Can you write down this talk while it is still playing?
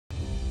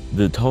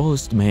The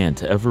tallest man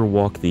to ever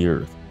walk the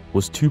earth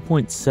was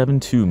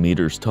 2.72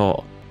 meters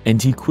tall,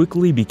 and he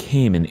quickly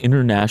became an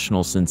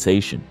international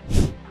sensation.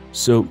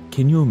 So,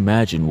 can you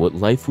imagine what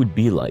life would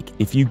be like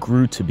if you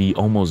grew to be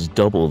almost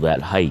double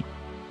that height?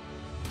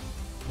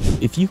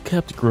 If you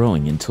kept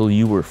growing until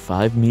you were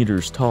 5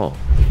 meters tall,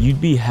 you'd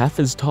be half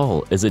as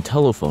tall as a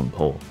telephone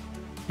pole,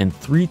 and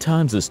 3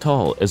 times as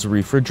tall as a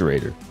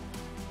refrigerator.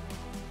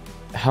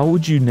 How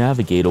would you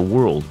navigate a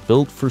world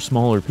built for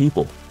smaller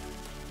people?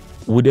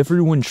 Would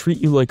everyone treat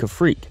you like a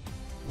freak?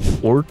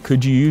 Or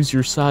could you use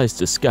your size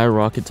to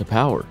skyrocket to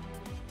power?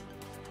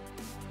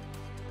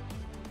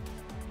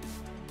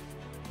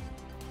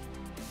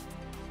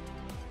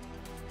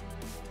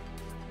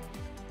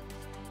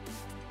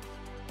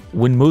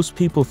 When most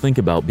people think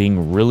about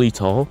being really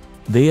tall,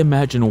 they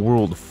imagine a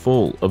world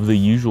full of the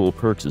usual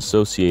perks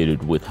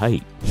associated with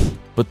height.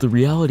 But the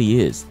reality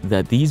is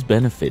that these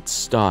benefits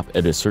stop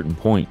at a certain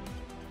point.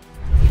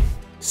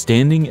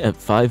 Standing at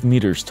 5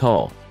 meters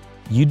tall,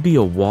 you'd be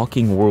a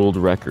walking world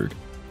record,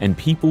 and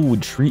people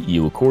would treat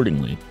you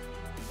accordingly.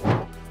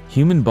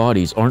 Human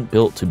bodies aren't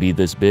built to be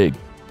this big.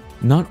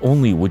 Not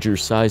only would your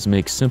size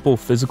make simple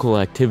physical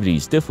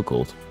activities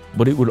difficult,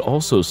 but it would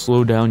also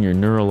slow down your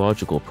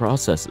neurological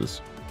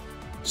processes.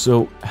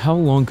 So, how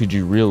long could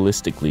you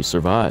realistically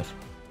survive?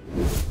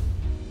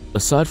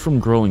 Aside from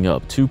growing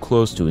up too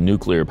close to a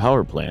nuclear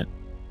power plant,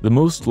 the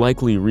most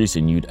likely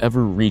reason you'd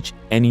ever reach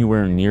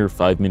anywhere near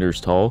 5 meters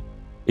tall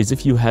is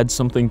if you had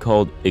something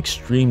called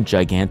extreme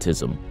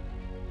gigantism.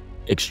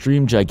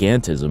 Extreme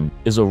gigantism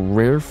is a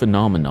rare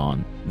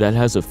phenomenon that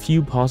has a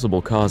few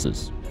possible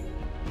causes.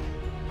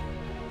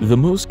 The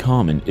most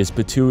common is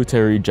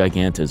pituitary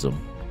gigantism,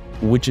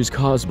 which is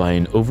caused by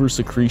an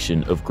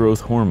oversecretion of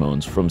growth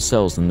hormones from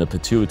cells in the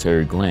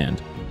pituitary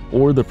gland,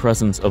 or the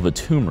presence of a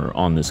tumor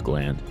on this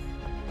gland.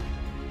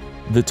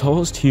 The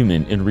tallest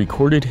human in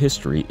recorded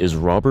history is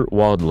Robert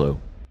Wadlow,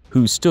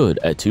 who stood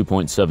at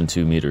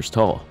 2.72 meters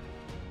tall.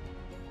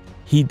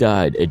 He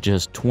died at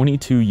just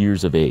 22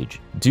 years of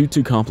age due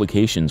to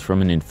complications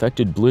from an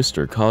infected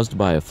blister caused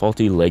by a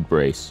faulty leg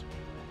brace.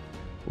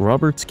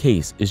 Robert's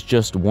case is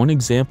just one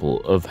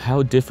example of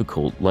how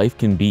difficult life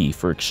can be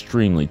for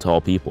extremely tall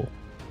people.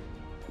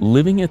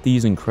 Living at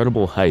these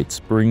incredible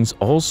heights brings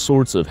all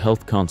sorts of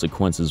health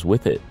consequences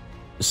with it.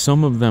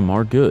 Some of them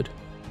are good,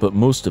 but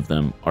most of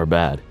them are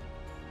bad.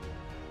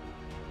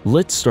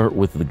 Let's start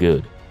with the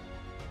good.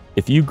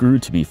 If you grew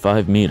to be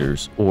 5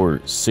 meters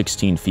or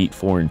 16 feet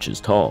 4 inches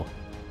tall,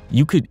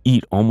 you could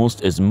eat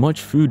almost as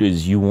much food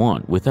as you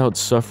want without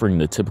suffering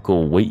the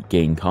typical weight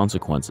gain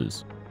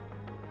consequences.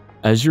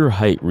 As your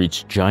height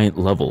reached giant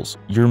levels,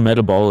 your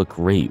metabolic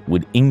rate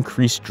would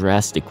increase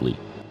drastically,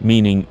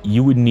 meaning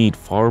you would need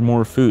far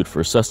more food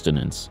for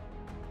sustenance.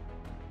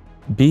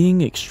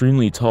 Being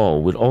extremely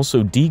tall would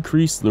also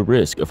decrease the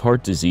risk of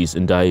heart disease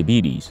and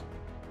diabetes,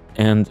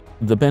 and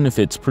the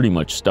benefits pretty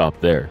much stop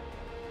there.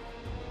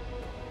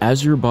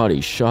 As your body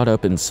shot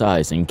up in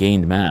size and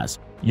gained mass,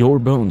 your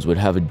bones would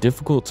have a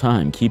difficult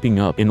time keeping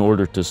up in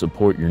order to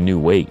support your new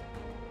weight.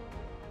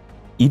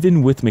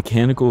 Even with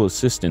mechanical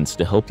assistance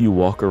to help you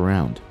walk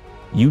around,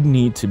 you'd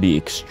need to be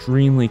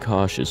extremely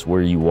cautious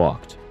where you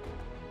walked,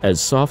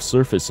 as soft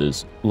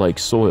surfaces, like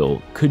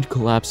soil, could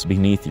collapse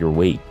beneath your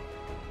weight.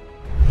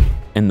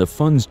 And the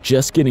fun's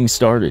just getting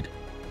started.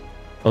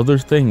 Other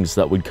things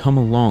that would come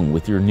along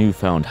with your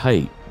newfound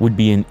height would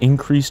be an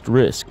increased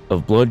risk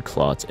of blood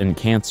clots and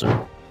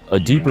cancer, a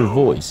deeper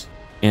voice,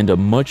 and a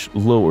much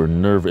lower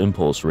nerve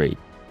impulse rate.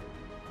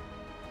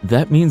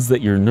 That means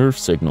that your nerve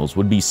signals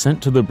would be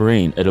sent to the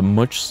brain at a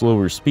much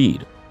slower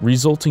speed,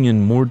 resulting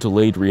in more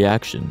delayed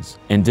reactions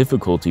and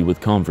difficulty with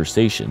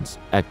conversations,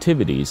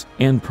 activities,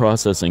 and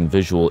processing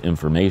visual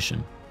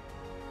information.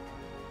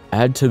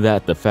 Add to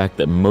that the fact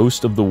that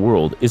most of the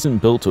world isn't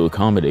built to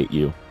accommodate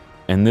you,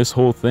 and this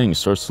whole thing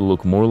starts to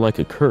look more like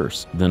a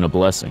curse than a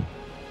blessing.